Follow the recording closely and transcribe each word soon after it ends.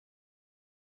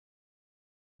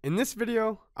In this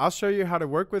video, I'll show you how to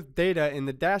work with data in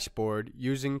the dashboard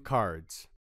using cards.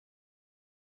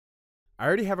 I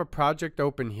already have a project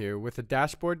open here with a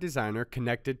dashboard designer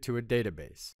connected to a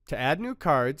database. To add new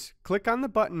cards, click on the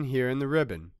button here in the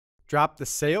ribbon. Drop the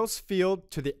sales field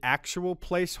to the actual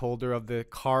placeholder of the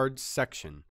cards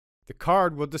section. The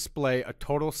card will display a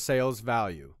total sales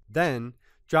value. Then,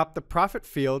 drop the profit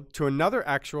field to another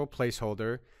actual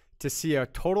placeholder to see a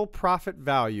total profit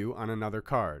value on another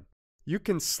card. You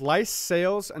can slice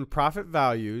sales and profit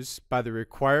values by the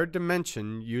required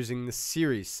dimension using the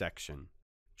Series section.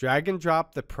 Drag and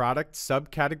drop the product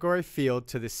subcategory field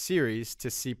to the series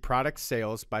to see product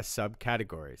sales by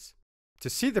subcategories. To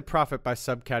see the profit by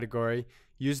subcategory,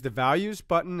 use the Values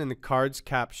button in the card's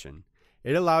caption.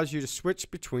 It allows you to switch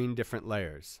between different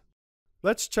layers.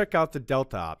 Let's check out the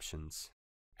delta options.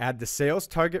 Add the sales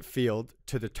target field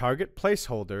to the target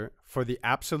placeholder for the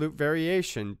absolute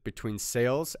variation between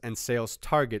sales and sales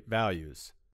target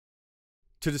values.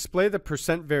 To display the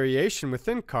percent variation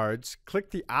within cards, click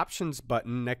the Options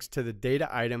button next to the data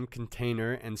item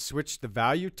container and switch the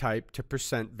value type to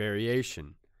percent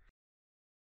variation.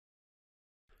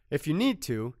 If you need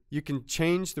to, you can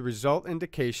change the result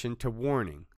indication to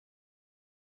warning.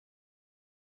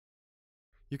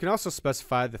 You can also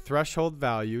specify the threshold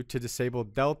value to disable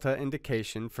delta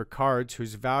indication for cards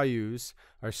whose values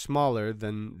are smaller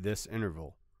than this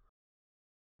interval.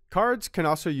 Cards can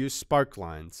also use spark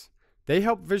lines. They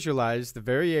help visualize the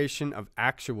variation of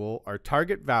actual or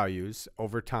target values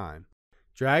over time.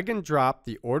 Drag and drop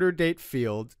the order date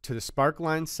field to the spark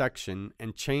line section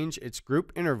and change its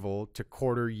group interval to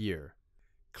quarter year.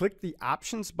 Click the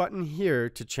Options button here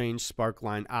to change spark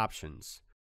line options.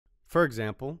 For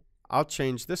example, I'll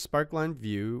change this sparkline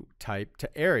view type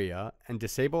to area and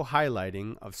disable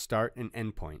highlighting of start and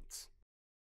end points.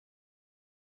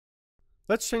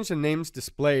 Let's change the names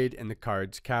displayed in the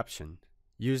card's caption.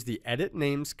 Use the Edit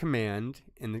Names command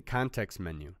in the context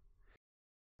menu.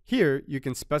 Here, you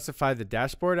can specify the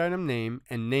dashboard item name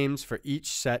and names for each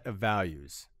set of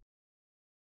values.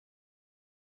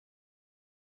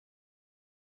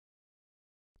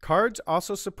 Cards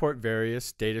also support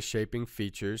various data shaping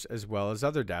features as well as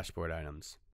other dashboard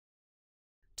items.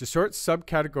 To sort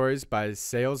subcategories by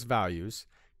sales values,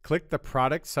 click the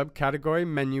Product Subcategory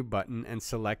menu button and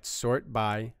select Sort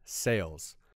by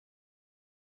Sales.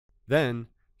 Then,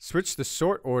 switch the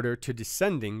sort order to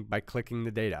descending by clicking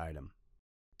the data item.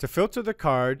 To filter the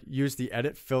card, use the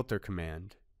Edit Filter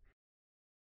command.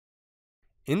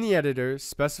 In the editor,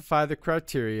 specify the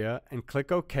criteria and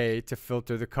click OK to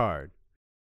filter the card.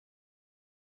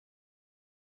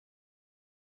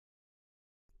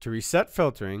 To reset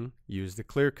filtering, use the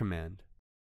Clear command.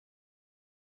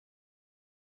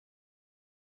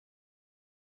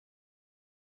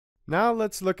 Now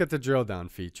let's look at the drill down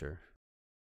feature.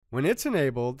 When it's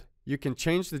enabled, you can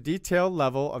change the detail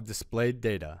level of displayed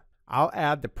data. I'll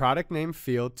add the product name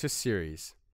field to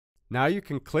series. Now you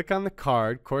can click on the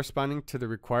card corresponding to the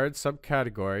required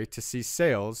subcategory to see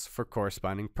sales for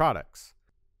corresponding products.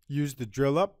 Use the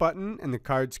Drill Up button in the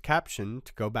card's caption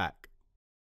to go back.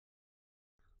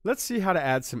 Let's see how to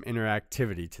add some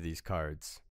interactivity to these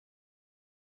cards.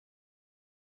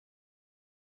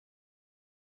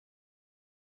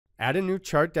 Add a new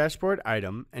chart dashboard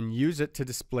item and use it to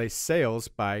display sales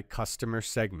by customer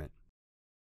segment.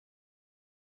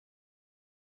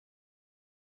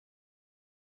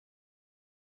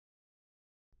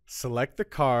 Select the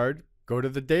card, go to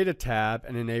the Data tab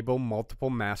and enable Multiple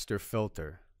Master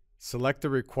Filter. Select the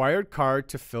required card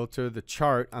to filter the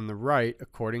chart on the right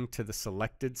according to the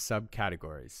selected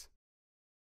subcategories.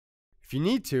 If you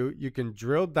need to, you can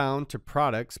drill down to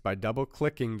products by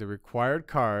double-clicking the required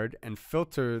card and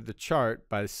filter the chart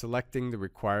by selecting the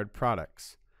required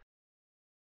products.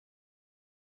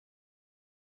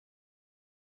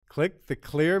 Click the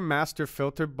Clear Master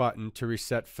Filter button to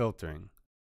reset filtering.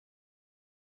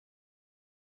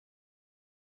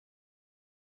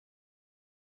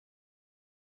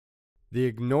 The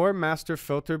Ignore Master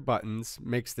Filter buttons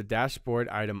makes the dashboard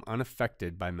item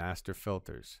unaffected by master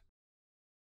filters.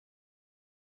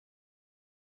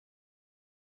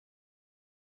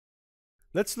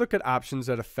 Let's look at options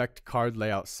that affect card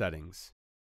layout settings.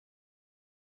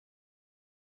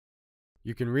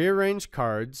 You can rearrange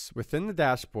cards within the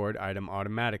dashboard item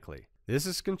automatically. This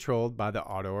is controlled by the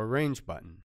Auto Arrange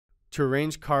button. To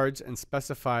arrange cards and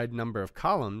specified number of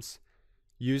columns,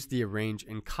 use the Arrange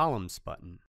in Columns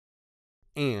button.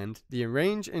 And the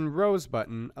Arrange in Rows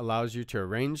button allows you to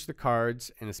arrange the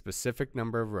cards in a specific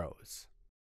number of rows.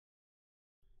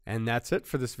 And that's it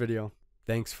for this video.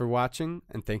 Thanks for watching,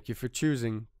 and thank you for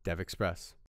choosing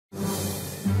DevExpress.